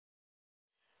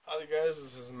Hi guys,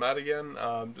 this is Matt again.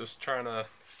 Just trying to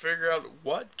figure out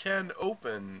what can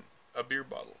open a beer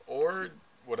bottle or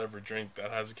whatever drink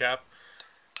that has a cap.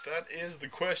 That is the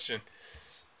question.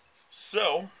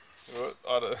 So,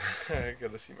 I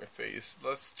gotta see my face.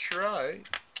 Let's try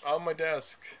on my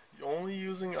desk. Only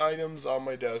using items on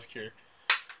my desk here.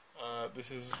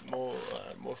 This is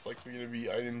most likely going to be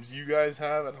items you guys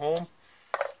have at home.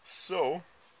 So,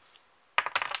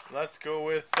 let's go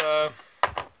with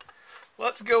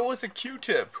a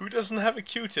Q-tip. Who doesn't have a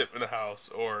Q-tip in a house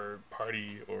or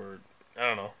party or, I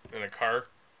don't know, in a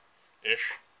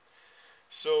car-ish?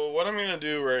 So what I'm going to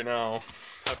do right now,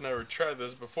 I've never tried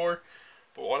this before,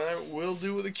 but what I will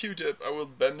do with a Q-tip, I will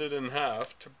bend it in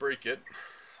half to break it.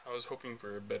 I was hoping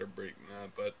for a better break than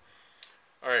that, but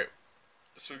alright.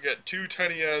 So we get two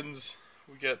tiny ends,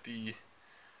 we get the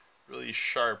really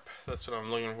sharp, that's what I'm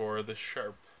looking for, the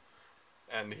sharp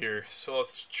end here. So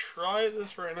let's try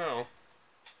this right now.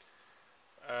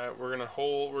 We're gonna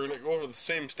go over the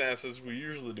same stance as we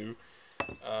usually do,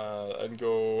 and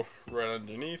go right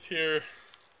underneath here.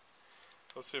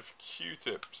 Let's see if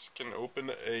Q-tips can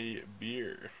open a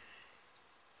beer.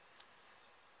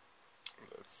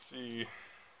 Let's see.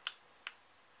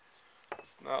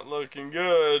 It's not looking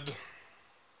good.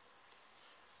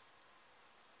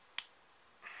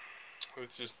 It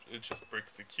just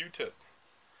breaks the Q-tip.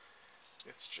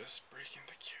 It's just breaking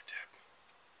the Q-tip.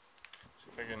 See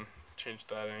if I can change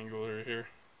that angle right here.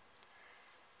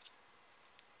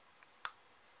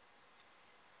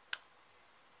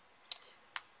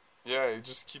 Yeah, it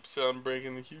just keeps on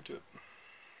breaking the Q-tip.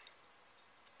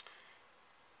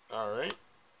 Alright.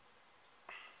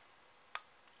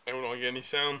 Anyone get any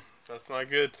sound? That's not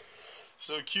good.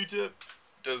 So Q-tip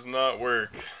does not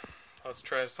work. Let's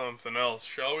try something else,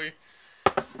 shall we?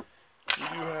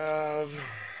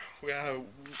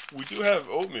 We do have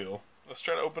oatmeal. Let's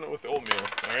try to open it with oatmeal,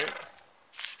 alright?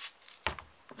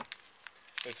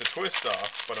 It's a twist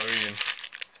off, but I mean,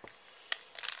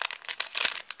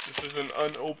 this is an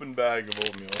unopened bag of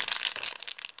oatmeal.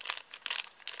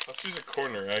 Let's use a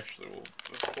corner, actually.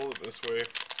 Let's fold it this way.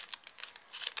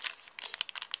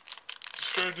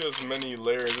 Just try to do as many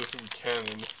layers as we can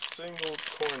in a single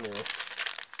corner.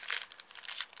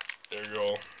 There you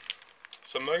go.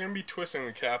 So I'm not going to be twisting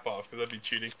the cap off because that'd be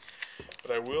cheating.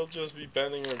 But I will just be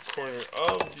bending a corner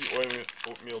of the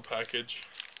oatmeal package.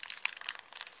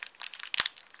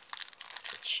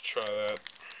 Let's try that.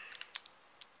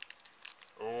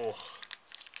 Oh.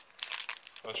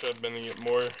 I'll try bending it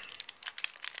more.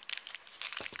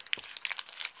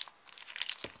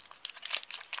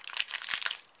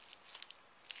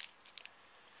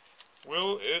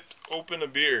 Will it open a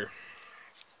beer?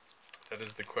 That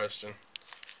is the question.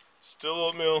 Still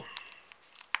oatmeal.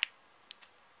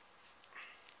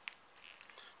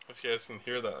 If you guys can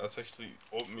hear that, that's actually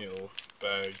oatmeal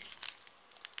bag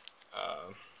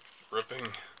ripping.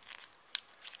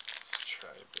 Let's try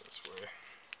it this way.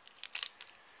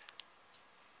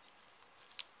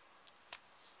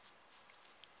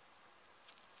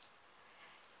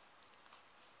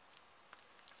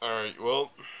 Alright,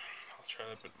 well, I'll try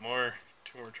a bit more.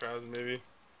 2 more tries maybe.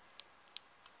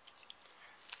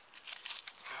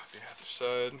 The other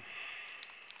side.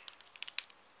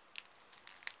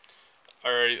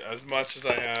 Alright, as much as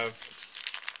I have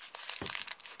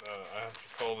to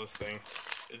call this thing,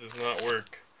 it does not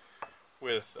work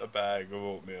with a bag of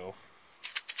oatmeal.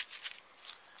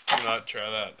 Do not try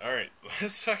that. Alright,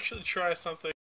 let's actually try something.